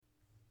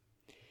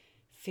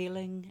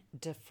Feeling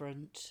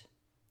different.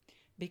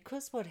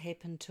 Because what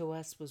happened to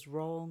us was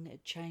wrong,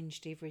 it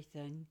changed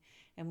everything,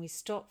 and we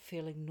stopped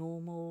feeling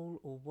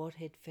normal or what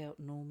had felt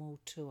normal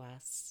to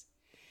us.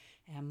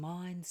 Our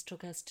minds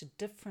took us to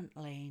different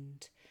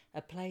land,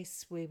 a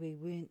place where we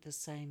weren't the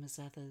same as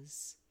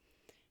others.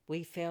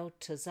 We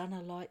felt as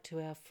unalike to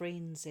our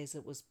friends as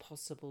it was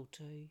possible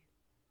to.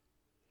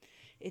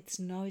 It's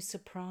no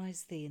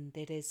surprise then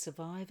that as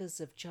survivors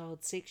of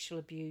child sexual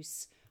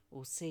abuse,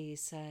 or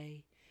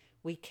CSA,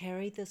 we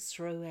carry this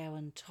through our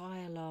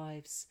entire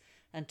lives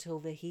until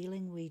the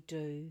healing we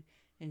do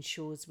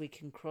ensures we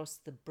can cross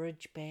the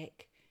bridge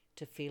back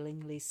to feeling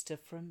less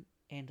different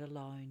and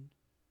alone.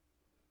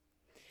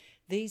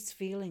 These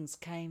feelings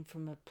came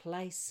from a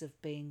place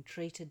of being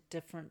treated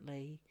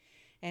differently,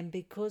 and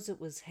because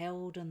it was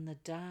held in the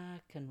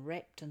dark and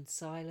wrapped in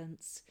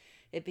silence,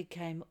 it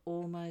became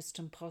almost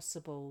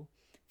impossible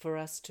for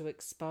us to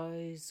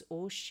expose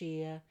or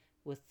share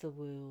with the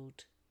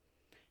world.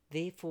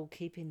 Therefore,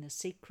 keeping the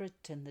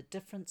secret and the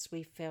difference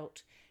we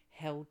felt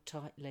held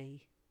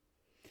tightly.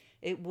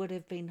 It would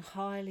have been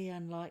highly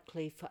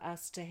unlikely for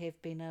us to have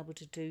been able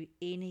to do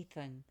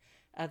anything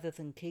other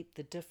than keep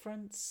the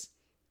difference,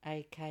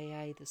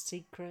 aka the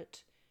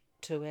secret,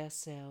 to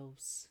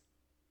ourselves.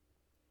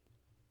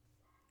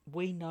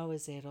 We know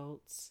as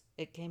adults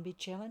it can be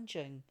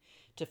challenging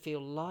to feel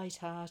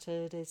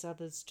light-hearted as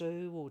others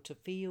do, or to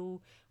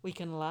feel we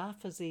can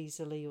laugh as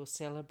easily or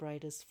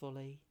celebrate as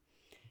fully,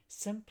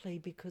 simply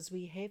because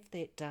we have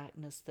that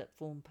darkness that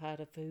formed part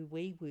of who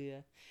we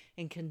were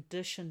and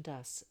conditioned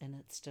us in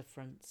its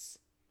difference.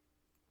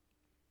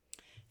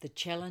 The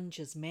challenge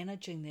is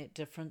managing that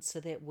difference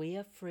so that we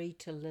are free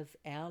to live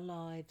our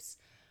lives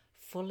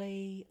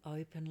fully,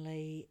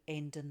 openly,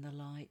 and in the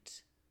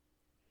light.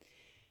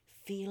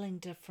 Feeling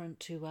different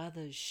to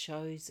others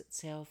shows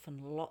itself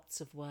in lots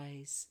of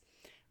ways,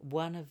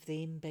 one of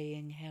them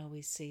being how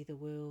we see the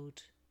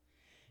world.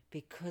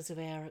 Because of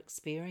our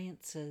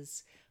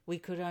experiences, we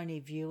could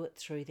only view it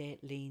through that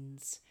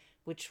lens,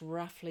 which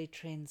roughly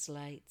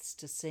translates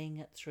to seeing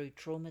it through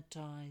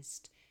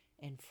traumatized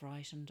and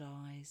frightened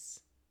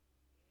eyes.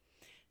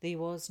 There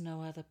was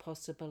no other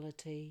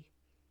possibility.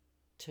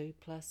 2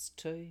 +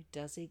 2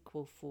 does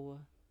equal 4.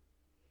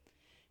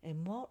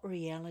 In what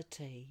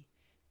reality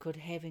could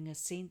having a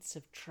sense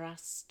of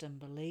trust and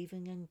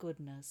believing in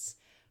goodness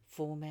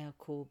form our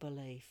core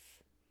belief?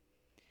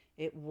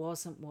 It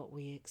wasn't what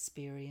we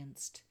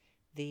experienced,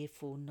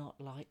 therefore not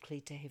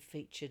likely to have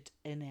featured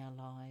in our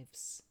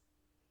lives.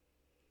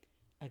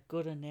 A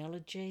good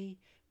analogy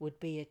would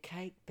be a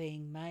cake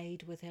being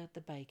made without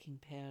the baking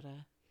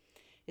powder.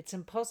 It's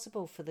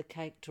impossible for the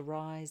cake to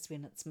rise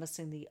when it's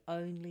missing the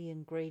only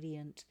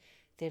ingredient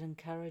that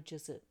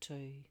encourages it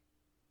to.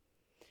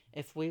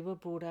 If we were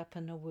brought up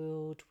in a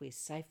world where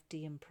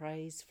safety and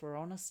praise for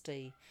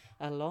honesty,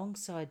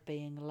 alongside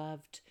being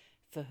loved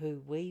for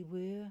who we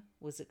were,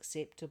 was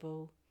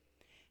acceptable,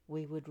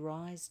 we would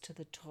rise to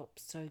the top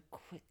so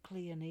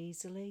quickly and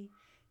easily,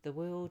 the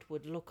world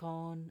would look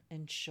on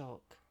in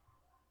shock.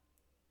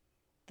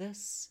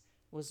 This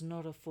was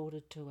not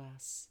afforded to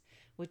us,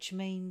 which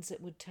means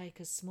it would take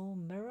a small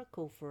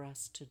miracle for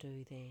us to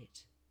do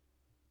that.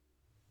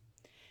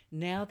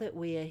 Now that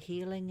we are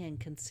healing and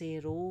can see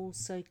it all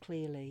so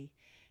clearly,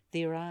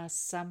 there are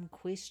some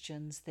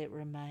questions that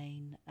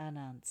remain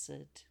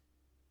unanswered.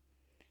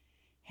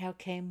 How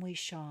can we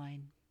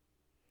shine?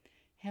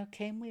 How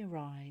can we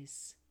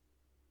rise?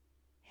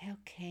 How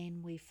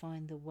can we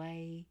find the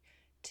way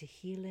to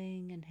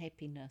healing and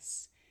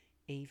happiness,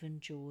 even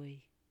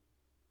joy?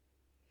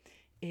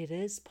 It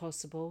is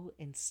possible,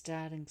 and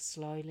starting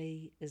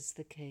slowly is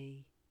the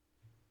key.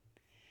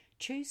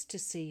 Choose to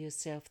see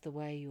yourself the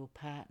way your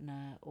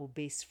partner or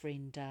best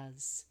friend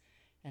does,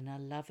 in a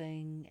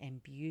loving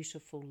and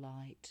beautiful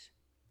light.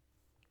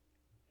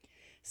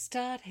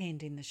 Start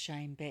handing the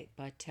shame back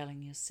by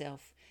telling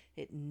yourself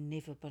it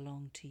never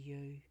belonged to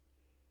you.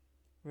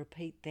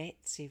 Repeat that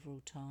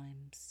several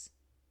times.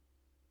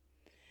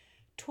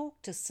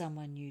 Talk to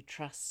someone you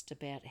trust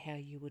about how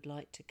you would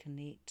like to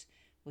connect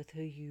with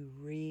who you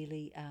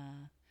really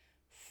are,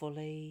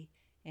 fully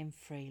and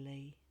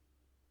freely.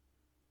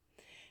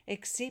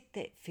 Accept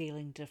that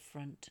feeling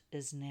different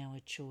is now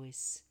a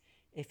choice.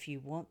 If you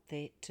want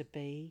that to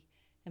be,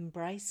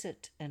 embrace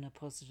it in a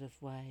positive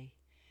way.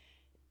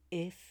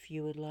 If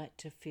you would like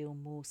to feel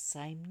more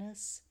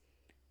sameness,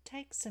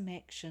 take some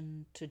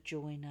action to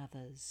join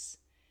others.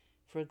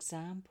 For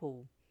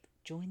example,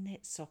 join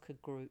that soccer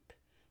group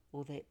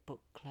or that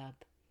book club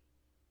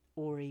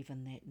or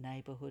even that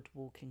neighbourhood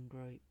walking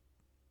group.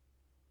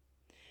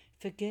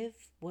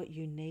 Forgive what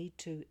you need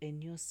to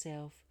in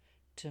yourself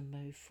to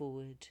move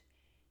forward.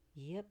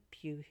 Yep,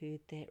 you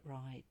heard that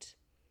right.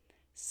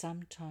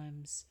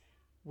 Sometimes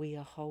we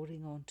are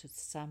holding on to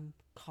some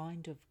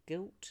kind of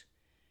guilt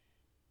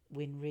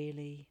when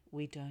really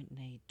we don't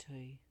need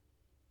to.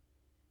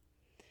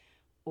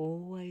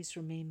 Always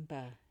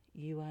remember,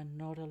 you are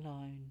not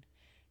alone.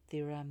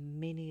 There are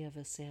many of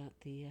us out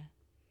there.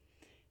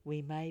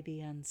 We may be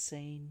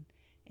unseen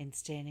and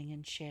standing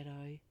in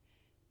shadow,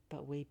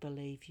 but we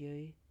believe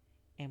you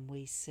and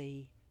we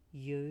see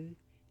you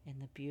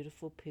and the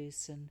beautiful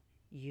person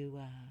you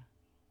are.